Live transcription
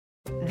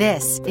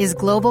This is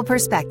Global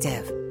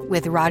Perspective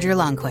with Roger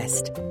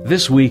Lundquist.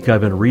 This week I've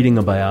been reading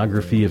a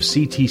biography of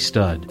C.T.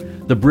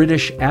 Studd, the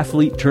British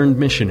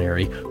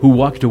athlete-turned-missionary who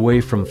walked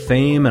away from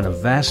fame and a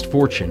vast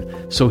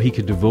fortune so he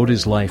could devote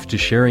his life to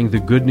sharing the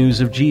good news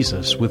of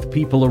Jesus with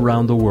people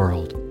around the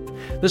world.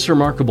 This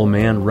remarkable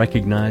man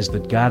recognized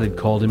that God had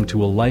called him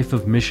to a life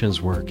of missions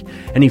work,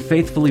 and he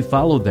faithfully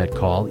followed that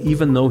call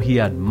even though he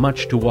had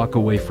much to walk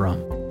away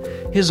from.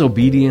 His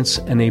obedience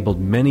enabled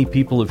many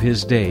people of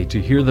his day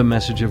to hear the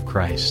message of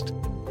Christ.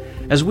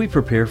 As we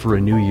prepare for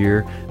a new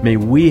year, may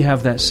we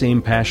have that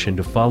same passion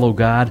to follow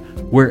God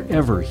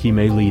wherever He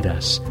may lead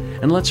us.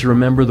 And let's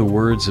remember the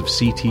words of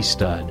C.T.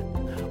 Studd.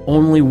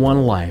 Only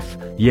one life,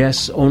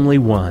 yes, only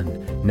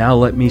one. Now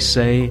let me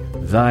say,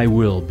 Thy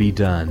will be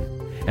done.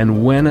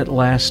 And when at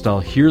last I'll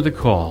hear the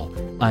call,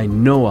 I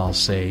know I'll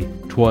say,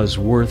 'twas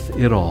worth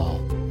it all.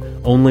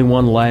 Only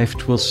one life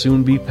 'twill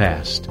soon be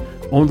past.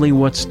 Only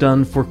what's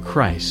done for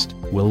Christ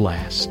will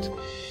last.